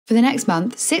For the next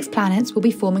month, 6 planets will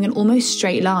be forming an almost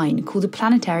straight line called a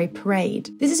planetary parade.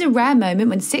 This is a rare moment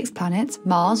when 6 planets,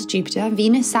 Mars, Jupiter,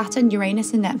 Venus, Saturn,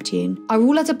 Uranus and Neptune, are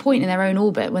all at a point in their own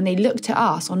orbit when they look to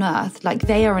us on Earth like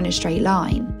they are in a straight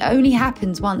line. It only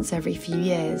happens once every few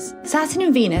years. Saturn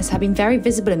and Venus have been very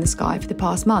visible in the sky for the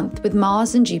past month, with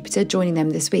Mars and Jupiter joining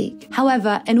them this week.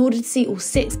 However, in order to see all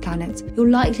 6 planets, you'll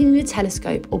likely need a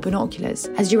telescope or binoculars,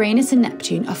 as Uranus and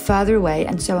Neptune are further away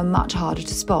and so are much harder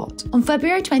to spot. On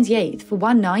February 28th, for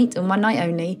one night and one night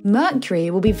only,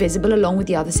 Mercury will be visible along with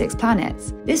the other 6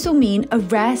 planets. This will mean a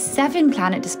rare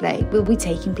 7-planet display will be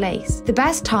taking place. The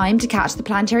best time to catch the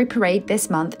planetary parade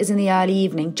this month is in the early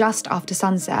evening, just after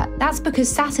sunset. That's because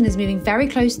Saturn is moving very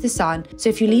close to the Sun, so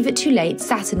if you leave it too late,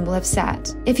 Saturn will have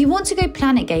set. If you want to go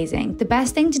planet gazing, the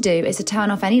best thing to do is to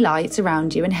turn off any lights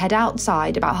around you and head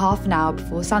outside about half an hour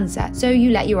before sunset, so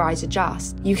you let your eyes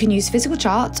adjust. You can use physical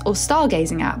charts or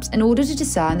stargazing apps in order to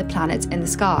discern the planets in the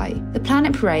sky. The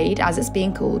planet parade, as it's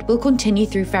being called, will continue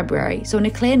through February, so on a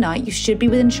clear night you should be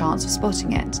within chance of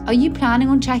spotting it. Are you planning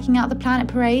on checking out the planet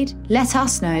parade? Let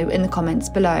us know in the comments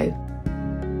below.